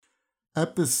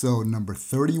Episode number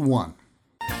 31.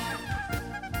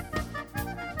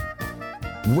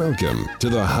 Welcome to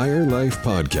the Higher Life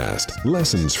Podcast.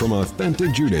 Lessons from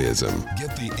authentic Judaism.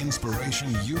 Get the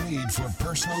inspiration you need for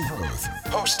personal growth.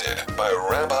 Hosted by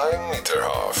Rabbi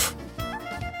Mitterhoff.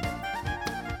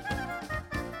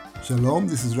 Shalom,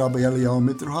 this is Rabbi Eliyahu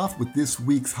Mitterhoff with this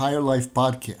week's Higher Life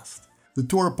Podcast. The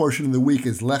Torah portion of the week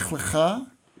is Lech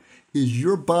Lecha. Is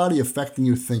your body affecting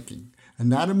your thinking?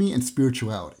 Anatomy and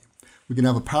spirituality. We're going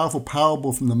to have a powerful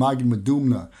parable from the Maggid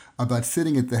Medumna about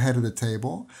sitting at the head of the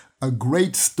table, a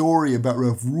great story about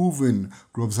Rav Reuven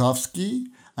Grozovsky,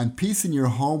 and peace in your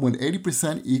home when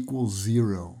 80% equals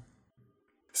 0.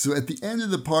 So at the end of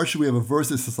the parsha, we have a verse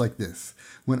that says like this.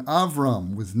 When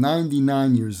Avram was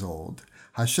 99 years old,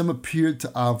 Hashem appeared to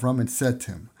Avram and said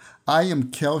to him, I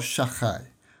am Kel Shachai.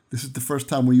 This is the first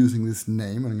time we're using this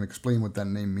name, and I'm going to explain what that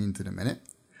name means in a minute.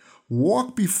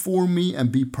 Walk before me and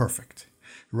be perfect.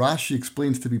 Rashi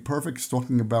explains to be perfect is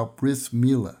talking about bris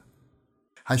milah.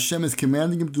 Hashem is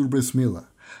commanding him to do bris milah.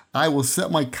 I will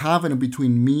set my covenant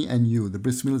between me and you. The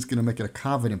bris milah is going to make it a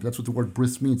covenant. That's what the word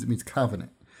bris means. It means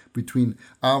covenant between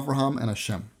Avraham and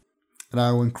Hashem. And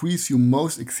I will increase you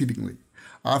most exceedingly.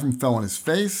 Avram fell on his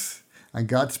face, and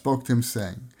God spoke to him,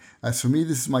 saying, As for me,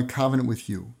 this is my covenant with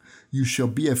you. You shall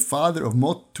be a father of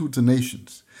multitudes of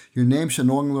nations. Your name shall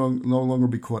no longer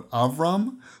be called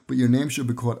Avram, but your name shall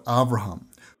be called Avraham.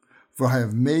 For I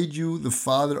have made you the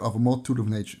father of a multitude of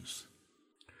nations.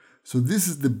 So this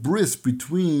is the bris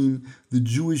between the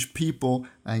Jewish people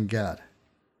and God.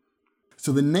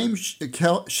 So the name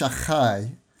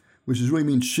Shachai, which really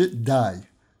means shit die,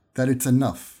 that it's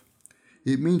enough.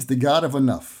 It means the God of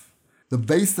enough. The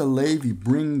Beis HaLevi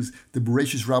brings the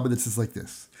Bereshis Rabbah that says like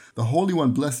this. The Holy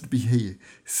One, blessed be He,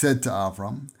 said to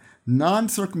Avram,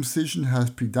 non-circumcision has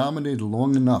predominated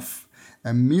long enough,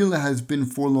 and Milah has been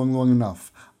for long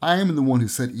enough. I am the one who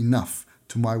said enough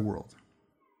to my world.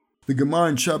 The Gemara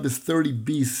in Shabbos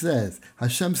 30b says,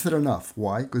 Hashem said enough.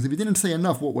 Why? Because if he didn't say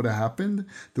enough, what would have happened?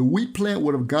 The wheat plant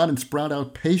would have gone and sprout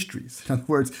out pastries. In other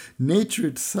words, nature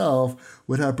itself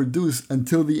would have produced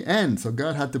until the end. So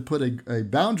God had to put a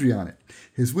boundary on it.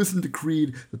 His wisdom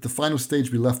decreed that the final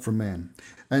stage be left for man.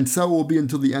 And so it will be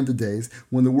until the end of days,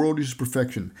 when the world reaches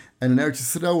perfection. And in Eretz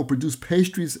Yisrael will produce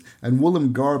pastries and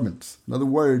woolen garments. In other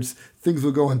words, things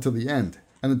will go until the end.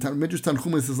 And the Midrash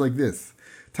Tanchuma says like this.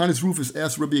 Tanis Rufus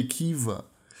asked Rabbi Akiva,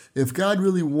 if God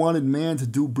really wanted man to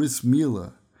do bris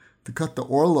milah, to cut the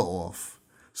orla off,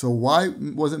 so why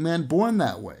wasn't man born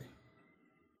that way?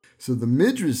 So the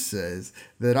Midrash says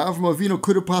that Avram Avinu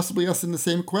could have possibly asked him the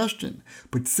same question,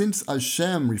 but since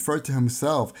Hashem referred to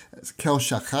himself as Kel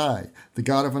Shachai, the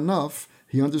God of enough,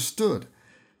 he understood.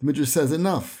 The Midrash says,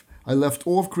 enough, I left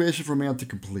all of creation for man to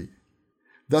complete.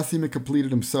 Thus he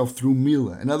completed himself through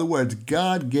milah. In other words,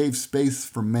 God gave space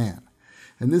for man.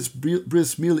 And this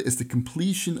bris milah is the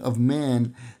completion of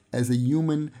man as a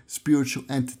human spiritual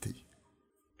entity.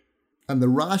 And the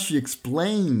Rashi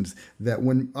explains that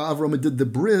when Avram did the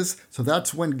bris, so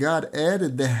that's when God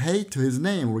added the hey to his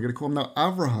name. We're going to call him now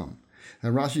Avraham.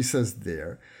 And Rashi says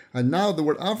there, and now the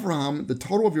word Avraham, the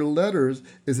total of your letters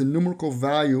is a numerical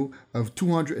value of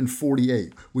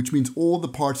 248, which means all the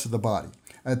parts of the body.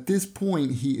 At this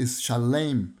point, he is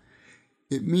shalem.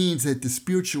 It means that the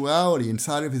spirituality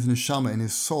inside of his neshama and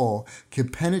his soul can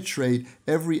penetrate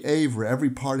every aver, every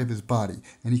part of his body,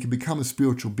 and he can become a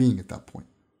spiritual being at that point.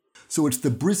 So it's the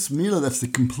bris milah that's the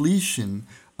completion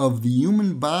of the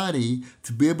human body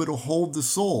to be able to hold the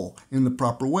soul in the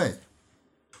proper way,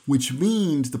 which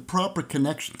means the proper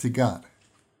connection to God.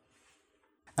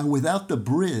 And without the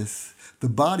bris, the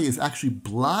body is actually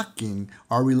blocking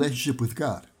our relationship with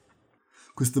God.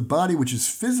 Because the body, which is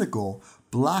physical,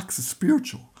 blocks the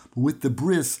spiritual. But with the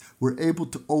bris, we're able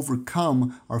to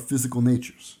overcome our physical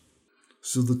natures.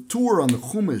 So the Torah on the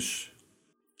Chumash,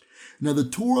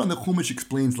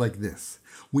 explains like this.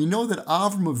 We know that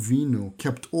Avram Avinu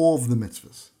kept all of the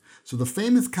mitzvahs. So the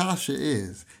famous kasha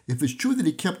is, if it's true that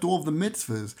he kept all of the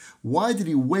mitzvahs, why did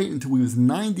he wait until he was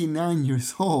 99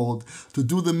 years old to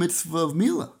do the mitzvah of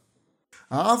milah?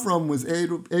 Avram was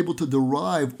able to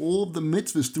derive all of the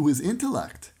mitzvahs through his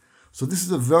intellect. So this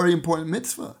is a very important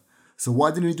mitzvah. So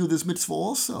why didn't he do this mitzvah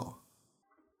also?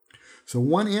 So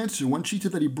one shita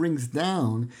that he brings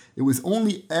down, it was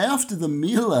only after the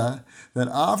milah that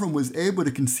Avram was able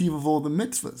to conceive of all the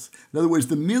mitzvahs. In other words,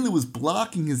 the milah was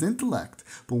blocking his intellect.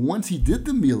 But once he did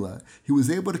the milah, he was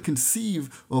able to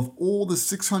conceive of all the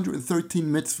 613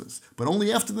 mitzvahs, but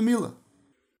only after the milah.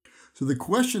 So the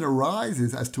question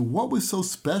arises as to what was so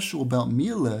special about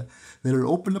milah that it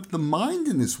opened up the mind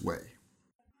in this way.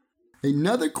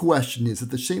 Another question is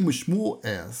that the Shem Shmuel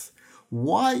asks,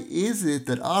 Why is it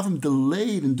that Avram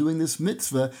delayed in doing this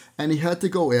mitzvah and he had to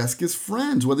go ask his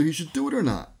friends whether he should do it or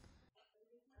not?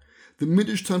 The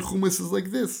Midrash Tanchumas is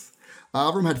like this.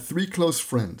 Avram had 3 close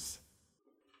friends,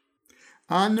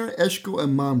 Aner, Eshkol,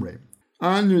 and Mamre.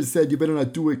 Aner said, you better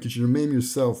not do it because you remain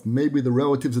yourself. Maybe the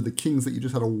relatives of the kings that you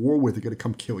just had a war with are going to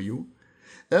come kill you.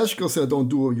 Eshkol said, don't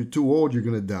do it. You're too old. You're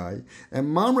going to die.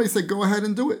 And Mamre said, go ahead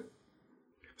and do it.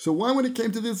 So why, when it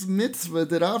came to this mitzvah,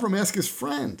 did Avram ask his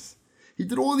friends? He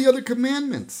did all the other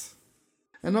commandments.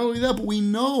 And not only that, but we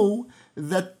know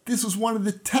that this was one of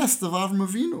the tests of Avram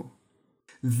Avinu.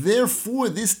 Therefore,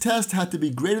 this test had to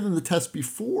be greater than the test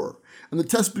before. And the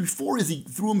test before is he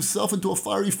threw himself into a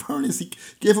fiery furnace. He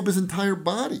gave up his entire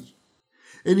body.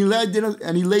 And he laid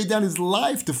down his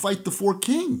life to fight the 4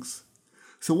 kings.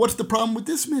 So what's the problem with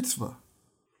this mitzvah?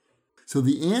 So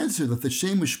the answer that the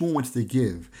Shem MiShmuel wants to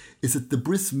give is that the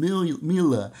Bris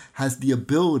Milah has the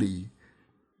ability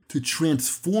to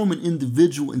transform an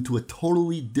individual into a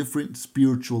totally different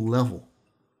spiritual level.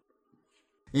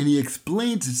 And he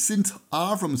explains that since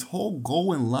Avram's whole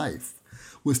goal in life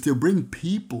was to bring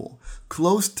people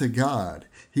close to God,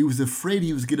 he was afraid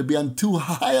he was going to be on too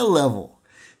high a level.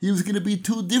 He was going to be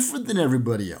too different than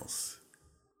everybody else.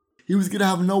 He was going to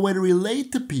have no way to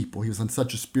relate to people. He was on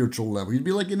such a spiritual level. He'd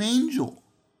be like an angel.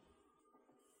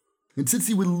 And since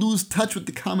he would lose touch with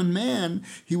the common man,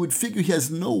 he would figure he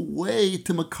has no way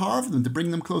to makarv them, to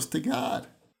bring them close to God.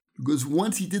 Because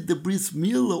once he did the Bris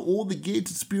Milah, all the gates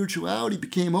of spirituality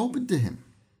became open to him.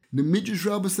 The Midrash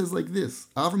Rabbah says like this,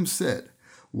 Avram said,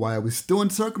 while I was still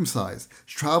uncircumcised,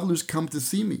 travelers come to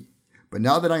see me. But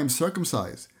now that I am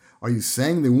circumcised, are you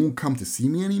saying they won't come to see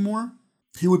me anymore?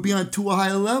 He would be on too high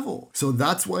a level. So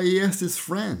that's why he asked his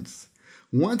friends.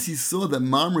 Once he saw that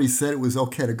Mamre said it was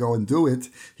okay to go and do it,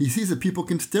 he sees that people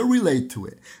can still relate to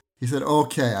it. He said,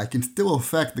 okay, I can still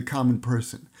affect the common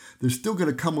person. They're still going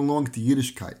to come along to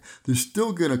Yiddishkeit. They're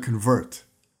still going to convert,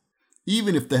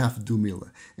 even if they have to do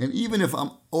Milah. And even if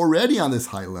I'm already on this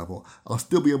high level, I'll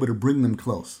still be able to bring them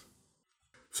close.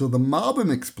 So the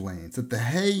Malbim explains that the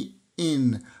Hey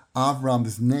in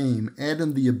Avram's name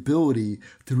added the ability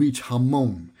to reach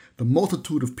Hamon, the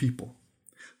multitude of people.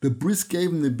 The Bris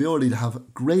gave him the ability to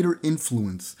have greater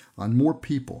influence on more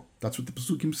people. That's what the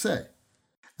Pesukim say.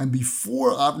 And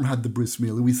before Avram had the Bris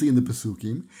Milah, we see in the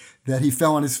Pesukim that he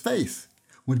fell on his face.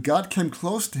 When God came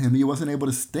close to him, he wasn't able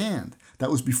to stand. That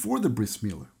was before the Bris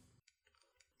Milah.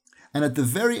 And at the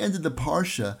very end of the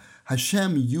Parsha,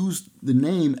 Hashem used the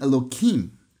name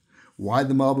Elokim. Why,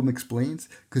 the Malbim explains?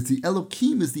 Because the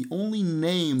Elokim is the only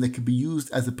name that can be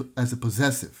used as a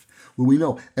possessive. Where we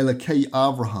know Elokei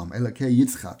Avraham, Elokei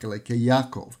Yitzchak, Elokei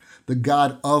Yaakov, the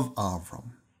God of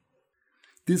Avram.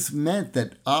 This meant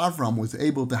that Avram was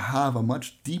able to have a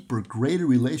much deeper, greater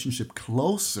relationship,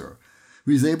 closer.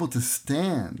 He was able to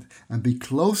stand and be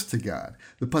close to God.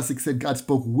 The pasuk said God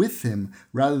spoke with him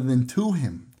rather than to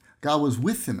him. God was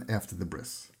with him after the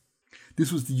bris.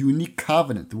 This was the unique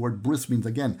covenant. The word bris means,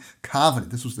 again,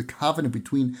 covenant. This was the covenant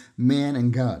between man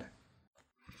and God.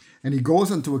 And he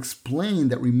goes on to explain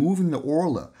that removing the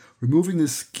orla, removing the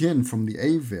skin from the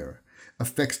aver,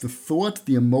 affects the thoughts,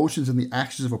 the emotions, and the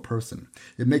actions of a person.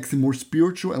 It makes him more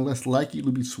spiritual and less likely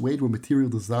to be swayed with material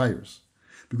desires.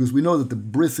 Because we know that the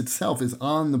bris itself is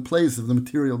on the place of the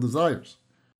material desires.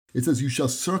 It says, you shall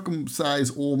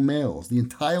circumcise all males. The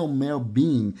entire male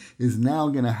being is now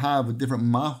going to have a different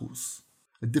mahus,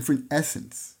 a different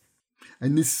essence.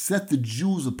 And this set the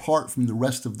Jews apart from the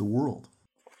rest of the world.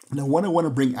 Now, what I want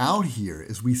to bring out here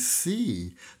is we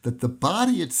see that the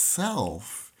body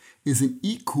itself is an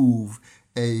ikuv,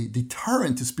 a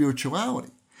deterrent to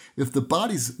spirituality. If the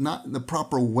body's not in the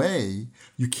proper way,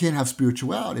 you can't have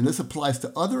spirituality. And this applies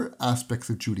to other aspects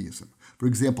of Judaism. For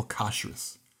example,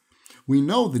 kashrus. We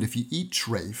know that if you eat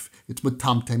treif, it's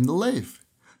matamtem the leiv.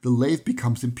 The leiv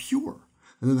becomes impure.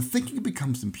 And then the thinking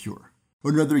becomes impure. Or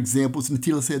another example is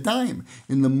netilas yadayim.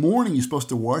 In the morning, you're supposed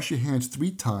to wash your hands 3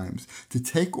 times to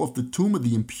take off the tumah,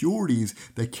 the impurities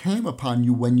that came upon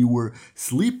you when you were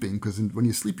sleeping. Because when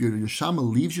you sleep, your shama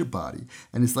leaves your body.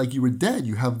 And it's like you were dead.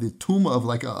 You have the tumah of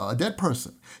like a dead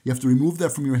person. You have to remove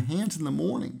that from your hands in the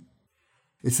morning.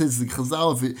 It says the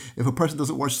Chazal, if a person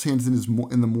doesn't wash his hands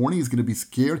in the morning, he's going to be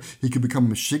scared. He could become a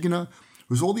meshigana.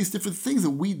 There's all these different things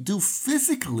that we do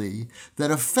physically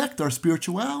that affect our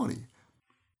spirituality.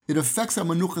 It affects our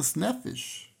menuchas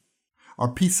nefesh, our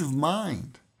peace of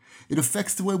mind. It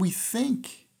affects the way we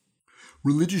think.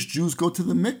 Religious Jews go to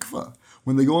the mikveh.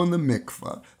 When they go in the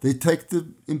mikveh, they take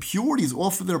the impurities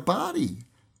off of their body.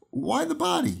 Why the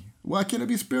body? Why can't it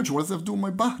be spiritual? What does that have to do with my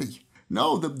body?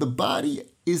 No, the body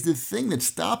is the thing that's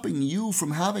stopping you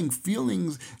from having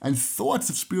feelings and thoughts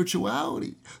of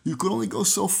spirituality. You could only go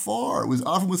so far.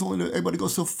 Avram was only able to go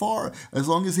so far as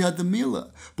long as he had the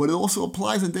milah. But it also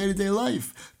applies in day-to-day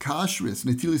life. Kashrus,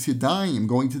 netilas yadayim,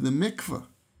 going to the mikveh.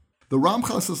 The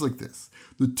Ramchal says like this: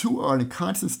 the two are in a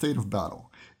constant state of battle.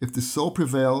 If the soul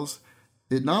prevails,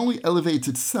 it not only elevates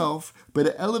itself, but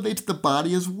it elevates the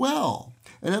body as well.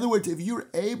 In other words, if you're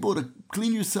able to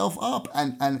clean yourself up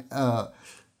and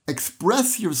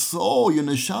express your soul, your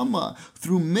neshama,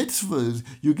 through mitzvahs,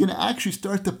 you're going to actually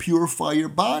start to purify your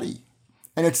body.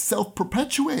 And it's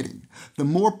self-perpetuating. The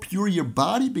more pure your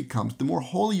body becomes, the more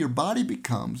holy your body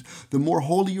becomes, the more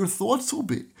holy your thoughts will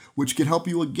be, which can help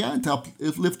you again to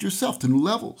lift yourself to new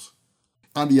levels.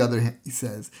 On the other hand, he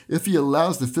says, if he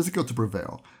allows the physical to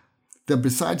prevail, then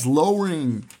besides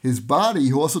lowering his body,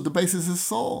 he also debases his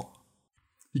soul.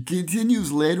 He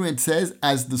continues later and says,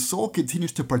 as the soul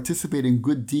continues to participate in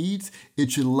good deeds,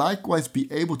 it should likewise be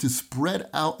able to spread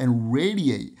out and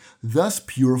radiate, thus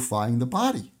purifying the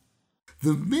body.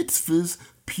 The mitzvahs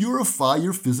purify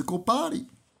your physical body.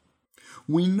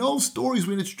 We know stories,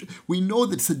 we know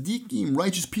that tzaddikim,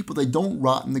 righteous people, they don't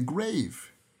rot in the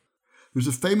grave. There's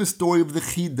a famous story of the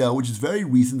Chida, which is very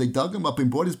recent. They dug him up and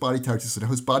brought his body to Eretz Yisrael.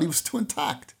 His body was still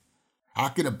intact. How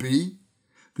can it be?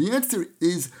 The answer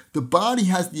is the body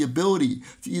has the ability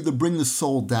to either bring the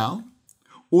soul down,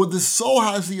 or the soul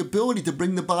has the ability to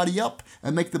bring the body up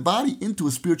and make the body into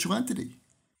a spiritual entity.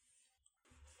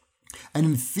 And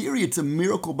in theory, it's a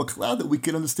miracle b'klal that we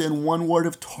can understand one word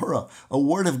of Torah, a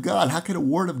word of God. How can a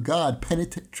word of God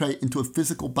penetrate into a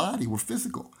physical body? We're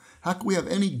physical. How can we have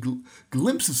any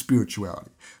glimpse of spirituality?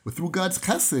 But through God's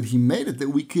chesed, He made it that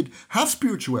we could have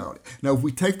spirituality. Now, if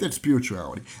we take that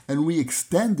spirituality and we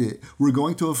extend it, we're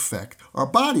going to affect our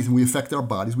bodies. And we affect our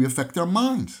bodies, we affect our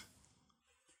minds.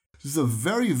 This is a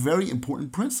very, very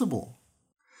important principle.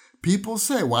 People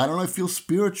say, why don't I feel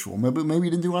spiritual? Maybe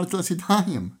you didn't do netilas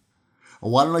yadayim.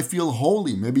 Or why don't I feel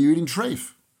holy? Maybe you're eating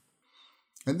treif.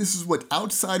 And this is what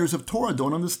outsiders of Torah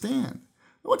don't understand.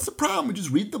 What's the problem? You just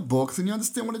read the books and you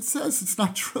understand what it says. It's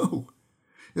not true.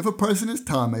 If a person is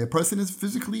tameh, a person is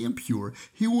physically impure,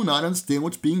 he will not understand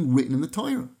what's being written in the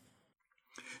Torah.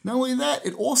 Not only that,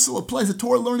 it also applies. The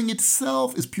Torah learning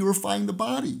itself is purifying the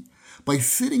body. By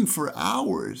sitting for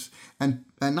hours and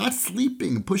not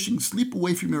sleeping, pushing sleep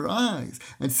away from your eyes,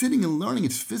 and sitting and learning,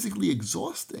 it's physically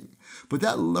exhausting. But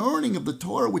that learning of the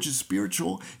Torah, which is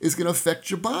spiritual, is going to affect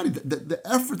your body. The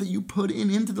effort that you put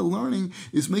into the learning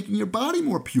is making your body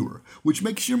more pure, which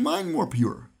makes your mind more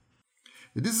pure.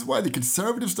 And this is why the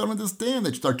conservatives don't understand.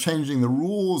 They start changing the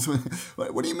rules.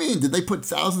 What do you mean? Did they put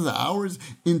thousands of hours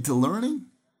into learning?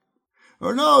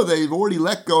 Or no, they've already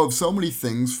let go of so many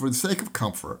things for the sake of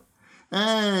comfort.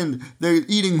 And they're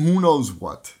eating who knows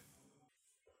what.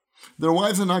 Their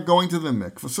wives are not going to the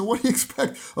mikveh. So what do you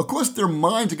expect? Of course, their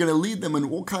minds are going to lead them in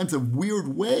all kinds of weird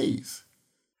ways.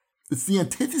 It's the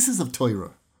antithesis of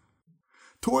Torah.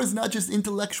 Torah is not just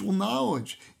intellectual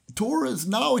knowledge. Torah's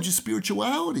knowledge is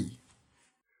spirituality.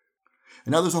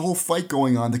 And now there's a whole fight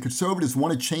going on. The conservatives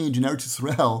want to change in Eretz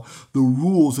Yisrael the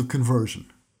rules of conversion.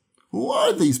 Who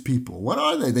are these people? What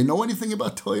are they? They know anything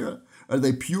about Torah? Are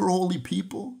they pure, holy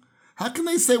people? How can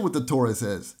they say what the Torah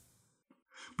says?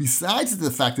 Besides the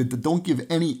fact that they don't give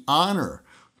any honor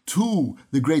to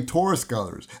the great Torah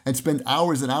scholars and spend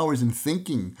hours and hours in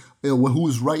thinking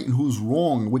who's right and who's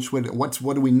wrong,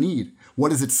 what do we need? What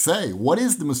does it say? What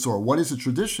is the Masorah? What is the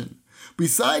tradition?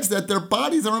 Besides that, their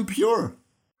bodies are impure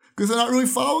because they're not really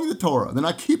following the Torah. They're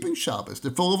not keeping Shabbos.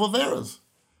 They're full of averas,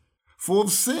 full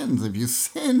of sins. If you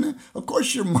sin, of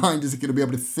course your mind isn't going to be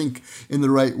able to think in the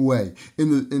right way, in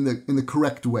the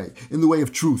correct way, in the way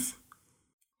of truth,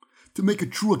 to make a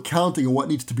true accounting of what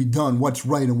needs to be done, what's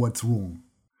right and what's wrong.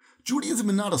 Judaism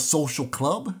is not a social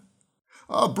club.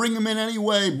 Bring them in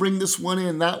anyway, bring this one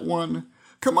in, that one.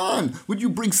 Come on, would you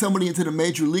bring somebody into the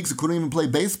major leagues who couldn't even play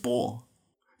baseball?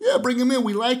 Yeah, bring him in,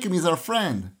 we like him, he's our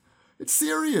friend. It's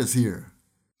serious here.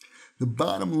 The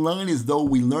bottom line is, though,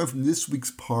 we learn from this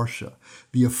week's Parsha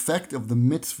the effect of the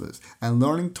mitzvahs and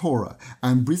learning Torah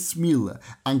and bris milah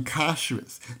and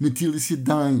kashrus, netilas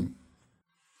yadayim.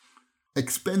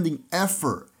 Expending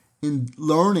effort in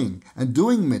learning and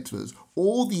doing mitzvahs,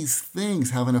 all these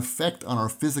things have an effect on our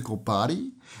physical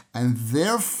body, and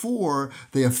therefore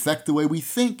they affect the way we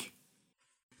think.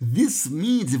 This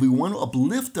means if we want to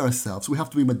uplift ourselves, we have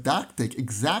to be medactic,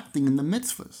 exacting in the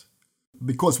mitzvahs.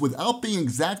 Because without being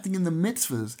exacting in the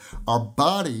mitzvahs, our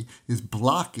body is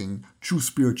blocking true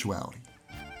spirituality.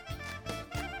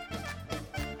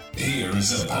 Here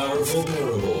is a powerful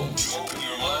parable to open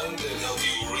your mind and help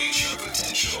you reach your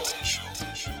potential.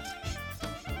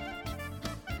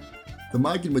 The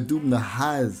Maggid Medubna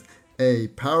has a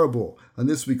parable on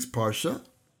this week's Parsha.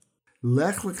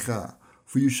 Lech lecha,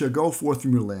 for you shall go forth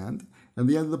from your land. And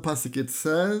the end of the pasuk it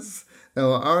says,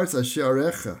 El haaretz asher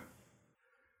arecha,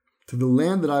 to the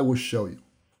land that I will show you.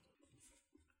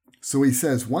 So he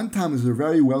says, one time there was a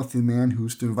very wealthy man who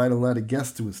used to invite a lot of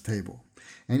guests to his table.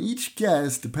 And each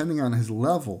guest, depending on his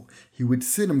level, he would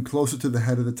sit him closer to the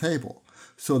head of the table.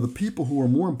 So the people who were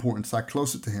more important sat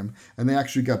closer to him, and they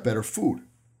actually got better food.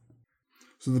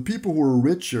 So the people who were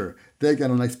richer, they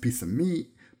got a nice piece of meat.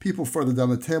 People further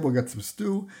down the table got some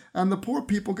stew, and the poor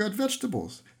people got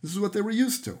vegetables. This is what they were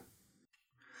used to.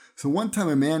 So one time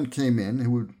a man came in,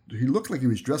 he looked like he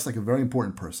was dressed like a very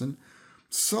important person.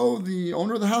 So the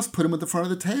owner of the house put him at the front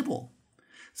of the table.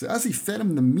 So as he fed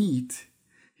him the meat,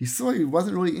 he saw he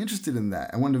wasn't really interested in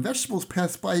that. And when the vegetables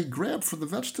passed by, he grabbed for the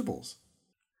vegetables.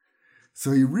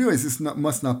 So he realized this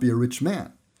must not be a rich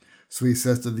man. So he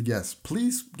says to the guests,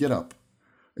 please get up.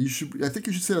 I think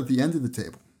you should sit at the end of the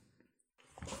table.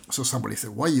 So somebody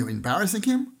said, why, are you embarrassing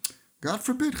him? God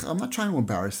forbid, I'm not trying to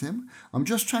embarrass him. I'm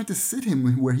just trying to sit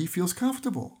him where he feels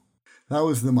comfortable. That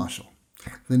was the mashal.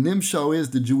 The nimshal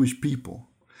is the Jewish people.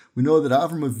 We know that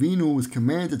Avram Avinu was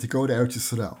commanded to go to Eretz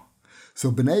Yisrael. So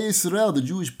Bnei Yisrael, the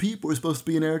Jewish people, are supposed to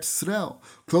be in Eretz Yisrael,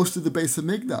 close to the Beis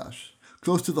HaMikdash,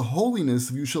 close to the holiness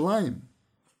of Yerushalayim.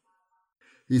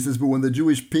 He says, but when the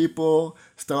Jewish people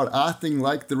start acting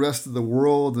like the rest of the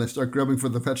world and they start grabbing for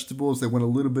the vegetables, they want a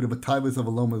little bit of a taivas of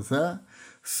a lomazeh.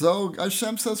 So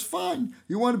Hashem says, fine,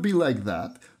 you want to be like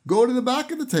that, go to the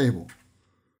back of the table.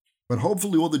 But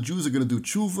hopefully all the Jews are going to do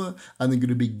tshuva, and they're going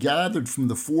to be gathered from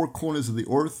the four corners of the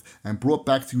earth and brought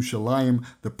back to Yerushalayim,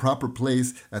 the proper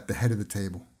place at the head of the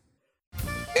table.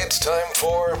 It's time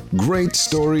for Great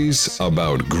Stories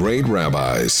About Great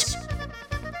Rabbis.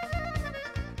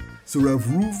 So Rav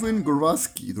Reuven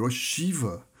Gorvatsky, the Rosh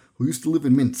Yeshiva, who used to live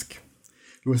in Minsk,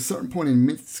 there was a certain point in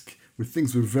Minsk where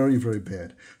things were very, very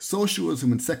bad.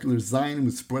 Socialism and secular Zionism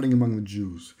was spreading among the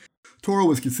Jews. Torah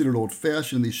was considered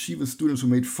old-fashioned, and the yeshiva students were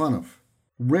made fun of.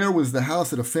 Rare was the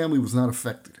house that a family was not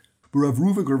affected. But Rav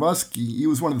Reuven Gorvatsky, he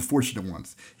was one of the fortunate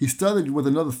ones. He studied with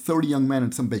another 30 young men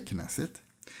in some Beit Knesset,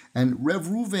 and Rav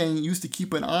Reuven used to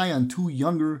keep an eye on two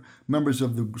younger members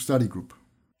of the study group.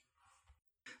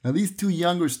 Now these two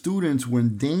younger students were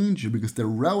in danger because their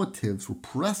relatives were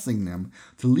pressing them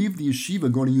to leave the yeshiva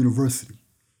and go to university,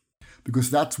 because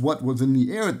that's what was in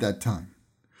the air at that time.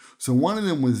 So one of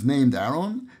them was named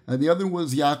Aaron, and the other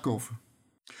was Yaakov.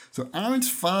 So Aaron's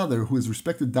father, who was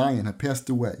respected Dayan, had passed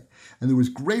away, and there was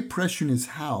great pressure in his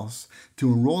house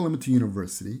to enroll him into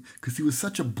university, because he was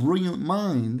such a brilliant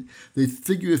mind. They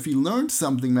figured if he learned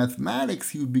something,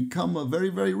 mathematics, he would become very,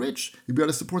 very rich. He'd be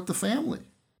able to support the family.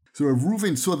 So Rav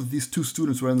Reuven saw that these two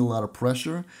students were under a lot of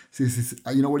pressure. So he says,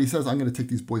 you know what he says? I'm going to take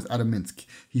these boys out of Minsk.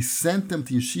 He sent them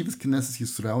to Yeshivas Knesset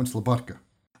Yisrael in Slobodka.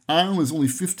 Aaron was only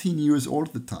 15 years old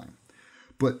at the time.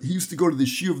 But he used to go to the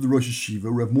shiur of the Rosh Yeshiva,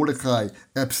 Rav Mordechai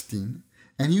Epstein,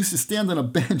 and he used to stand on a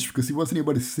bench because he wasn't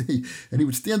able to see. And he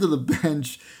would stand on the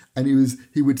bench and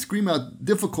he would scream out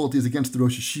difficulties against the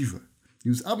Rosh Yeshiva. He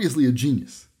was obviously a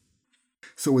genius.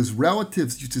 So his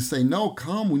relatives used to say, no,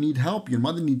 come, we need help. Your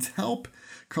mother needs help.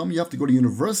 Come, you have to go to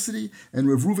university. And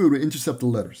Rav Reuven would intercept the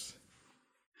letters.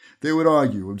 They would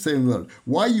argue, would say in the letter,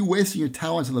 why are you wasting your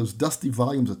talents on those dusty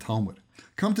volumes of Talmud?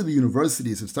 Come to the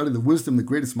universities and study the wisdom of the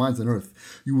greatest minds on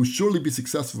earth. You will surely be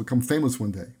successful, become famous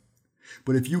one day.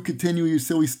 But if you continue your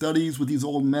silly studies with these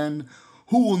old men,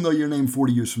 who will know your name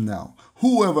 40 years from now?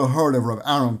 Who ever heard of Rav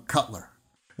Aaron Kotler?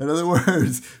 In other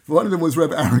words, one of them was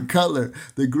Rav Aaron Kotler,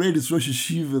 the greatest Rosh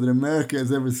Yeshiva that America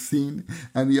has ever seen,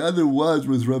 and the other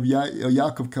was Rav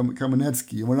Yaakov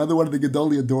Kamenetsky, another one of the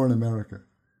Gedolei Hador in America.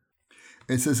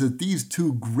 It says that these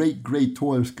two great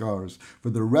Torah scholars,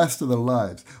 for the rest of their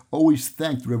lives, always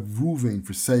thanked Rav Reuven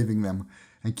for saving them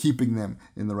and keeping them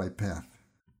in the right path.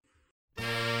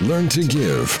 Learn to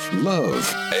give,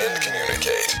 love, and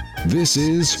communicate. This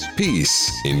is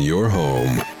Peace in Your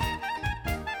Home.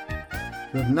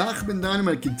 Rav Nachman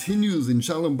Dynamite continues in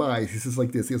Shalom Bayis. He says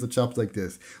like this, he has a chapter like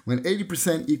this, when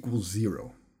 80% equals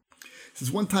 0. He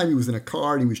says one time he was in a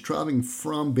car and he was traveling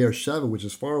from Beersheba, which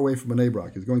is far away from Bnei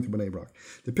Brak. He was going to Bnei Brak.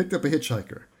 They picked up a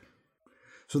hitchhiker.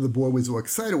 So the boy was all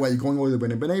excited. Why are you going over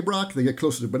to Bnei Brak? They get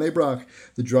closer to Bnei Brak.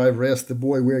 The driver asked the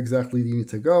boy, where exactly do you need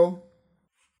to go?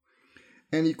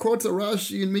 And he quotes a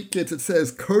Rashi in Miketz that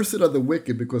says, cursed are the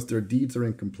wicked because their deeds are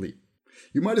incomplete.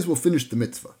 You might as well finish the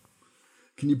mitzvah.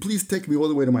 Can you please take me all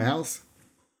the way to my house?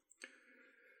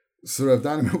 So Rav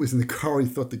Dynamite was in the car. He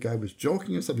thought the guy was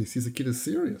joking or something. He sees the kid is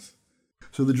serious.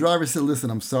 So the driver said, listen,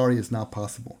 I'm sorry, it's not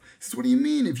possible. He says, what do you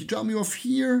mean? If you drop me off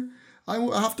here, I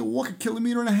have to walk 1.5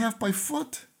 kilometers by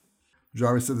foot.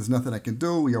 Driver said, there's nothing I can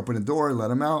do. We opened the door,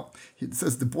 let him out. He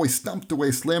says the boy stumped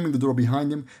away, slamming the door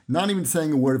behind him, not even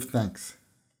saying a word of thanks.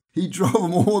 He drove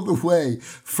him all the way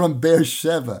from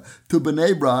Beersheba to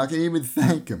Bnei Brak and didn't even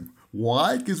thank him.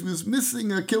 Why? Because he was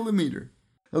missing a kilometer.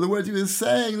 In other words, he was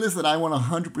saying, listen, I want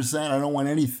 100%, I don't want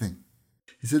anything.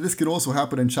 He said this could also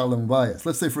happen in Shalom Bayis.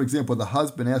 Let's say, for example, the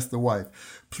husband asked the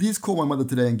wife, please call my mother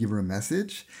today and give her a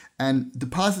message and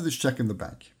deposit this check in the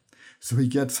bank. So he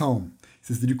gets home. He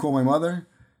says, did you call my mother?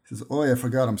 He says, oh, yeah, I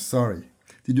forgot, I'm sorry.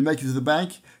 Did you make it to the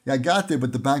bank? Yeah, I got there,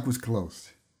 but the bank was closed.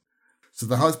 So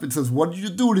the husband says, what did you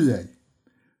do today?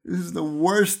 This is the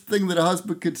worst thing that a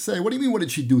husband could say. What do you mean, what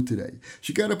did she do today?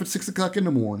 She got up at 6 o'clock in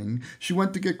the morning. She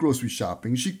went to get grocery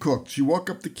shopping. She cooked. She woke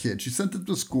up the kid. She sent him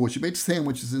to school. She made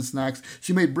sandwiches and snacks.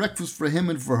 She made breakfast for him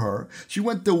and for her. She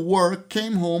went to work,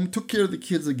 came home, took care of the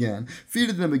kids again,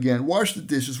 feeded them again, washed the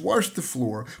dishes, washed the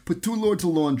floor, put 2 loads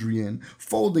of laundry in,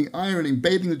 folding, ironing,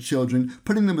 bathing the children,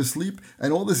 putting them asleep,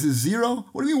 and all this is zero?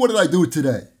 What do you mean, what did I do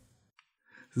today?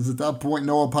 He says, at that point,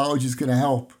 no apology is going to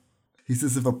help. He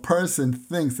says if a person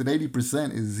thinks that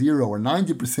 80% is zero or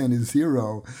 90% is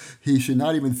zero, he should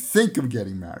not even think of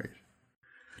getting married.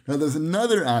 Now, there's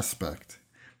another aspect.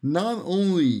 Not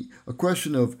only a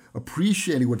question of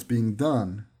appreciating what's being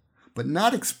done, but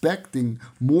not expecting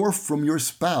more from your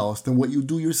spouse than what you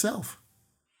do yourself.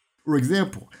 For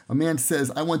example, a man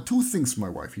says, I want 2 things from my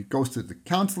wife. He goes to the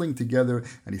counseling together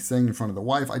and he's saying in front of the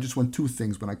wife, I just want 2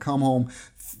 things. When I come home,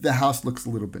 the house looks a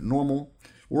little bit normal,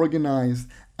 organized,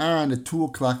 and at 2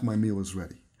 o'clock my meal is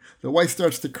ready. The wife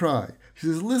starts to cry. She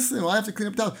says, listen, I have to clean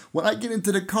up the house. When I get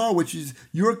into the car, which is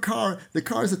your car, the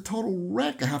car is a total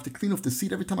wreck. I have to clean off the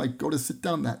seat every time I go to sit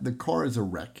down. The car is a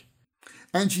wreck.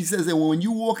 And she says that when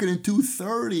you walk in at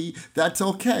 2:30, that's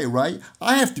okay, right?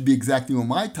 I have to be exactly on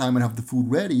my time and have the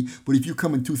food ready. But if you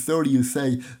come in 2:30, you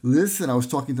say, listen, I was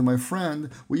talking to my friend.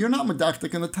 Well, you're not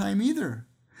medactic on the time either.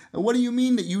 And what do you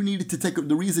mean that you needed to take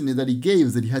the reason that he gave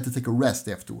is that he had to take a rest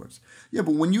afterwards? Yeah,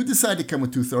 but when you decide to come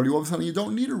at 2:30, all of a sudden you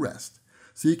don't need a rest.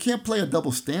 So you can't play a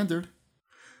double standard.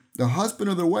 The husband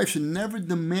or the wife should never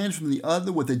demand from the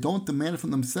other what they don't demand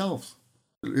from themselves.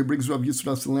 It brings Rav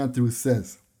Yisrael Salanter, who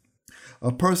says,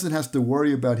 a person has to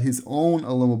worry about his own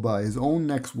Olam Haba, his own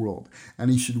next world, and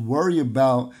he should worry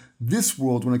about this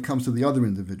world when it comes to the other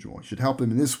individual. He should help him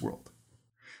in this world.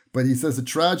 But he says the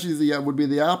tragedy would be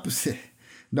the opposite.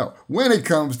 No, when it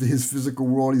comes to his physical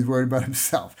world, he's worried about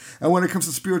himself. And when it comes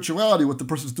to spirituality, what the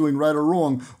person's doing right or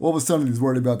wrong, all of a sudden he's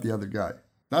worried about the other guy.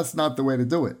 That's not the way to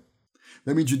do it.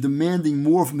 That means you're demanding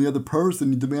more from the other person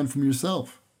than you demand from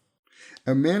yourself.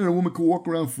 A man and a woman can walk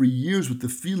around for years with the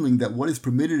feeling that what is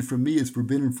permitted for me is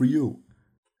forbidden for you.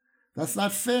 That's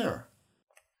not fair.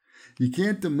 You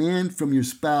can't demand from your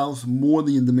spouse more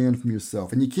than you demand from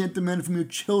yourself. And you can't demand from your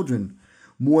children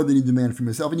more than you demand from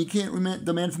yourself. And you can't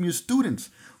demand from your students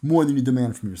more than you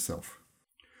demand from yourself.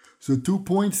 So 2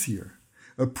 points here.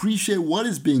 Appreciate what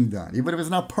is being done. Even if it's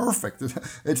not perfect,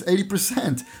 it's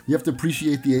 80%. You have to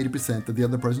appreciate the 80% that the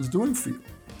other person is doing for you.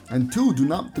 And 2, do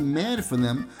not demand from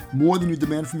them more than you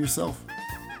demand from yourself.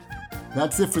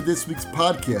 That's it for this week's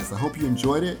podcast. I hope you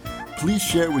enjoyed it. Please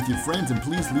share it with your friends and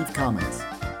please leave comments.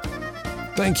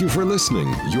 Thank you for listening.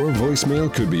 Your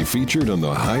voicemail could be featured on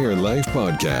the Higher Life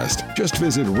podcast. Just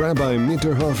visit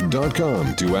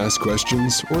rabbimitterhoff.com to ask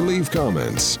questions or leave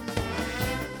comments.